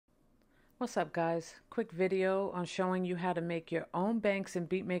What's up, guys? Quick video on showing you how to make your own banks in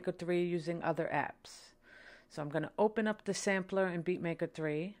BeatMaker 3 using other apps. So I'm going to open up the sampler in BeatMaker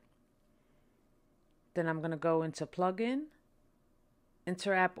 3. Then I'm going to go into Plugin,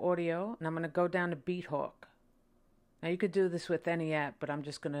 Inter-App Audio, and I'm going to go down to Beathawk. Now you could do this with any app, but I'm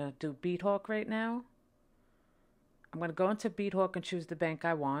just going to do Beathawk right now. I'm going to go into Beathawk and choose the bank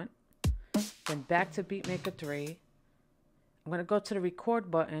I want. Then back to BeatMaker 3. I'm going to go to the record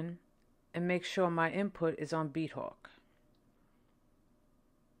button and make sure my input is on Beathawk.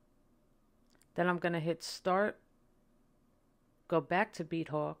 Then I'm going to hit start, go back to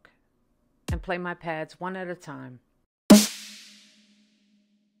Beathawk, and play my pads one at a time.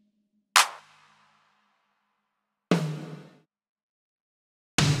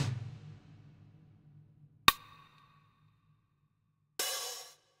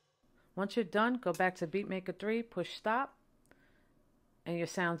 Once you're done, go back to BeatMaker 3, push stop, and your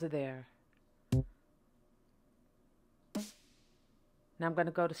sounds are there. Now I'm going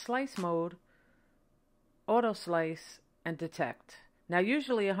to go to slice mode, auto slice, and detect. Now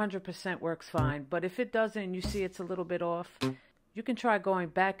usually 100% works fine, but if it doesn't and you see it's a little bit off, you can try going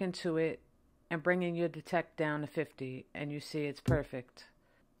back into it and bringing your detect down to 50 and you see it's perfect.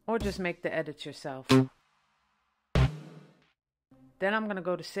 Or just make the edits yourself. Then I'm going to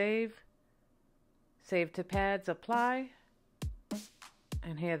go to save to pads, apply,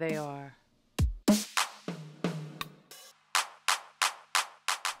 and here they are.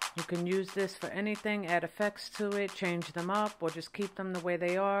 You can use this for anything, add effects to it, change them up, or just keep them the way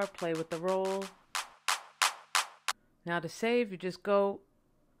they are, play with the roll. Now to save, you just go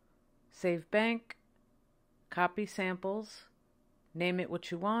Save Bank, copy samples, name it what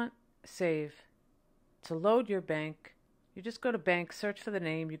you want, save. To load your bank, you just go to Bank, search for the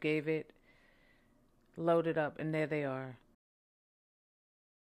name you gave it, load it up, and there they are.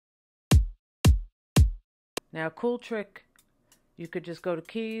 Now a cool trick, you could just go to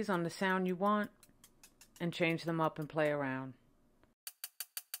keys on the sound you want and change them up and play around.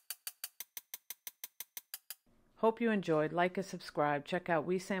 Hope you enjoyed. Like and subscribe. Check out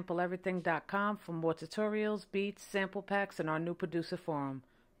WeSampleEverything.com for more tutorials, beats, sample packs, and our new producer forum.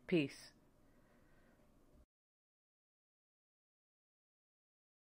 Peace.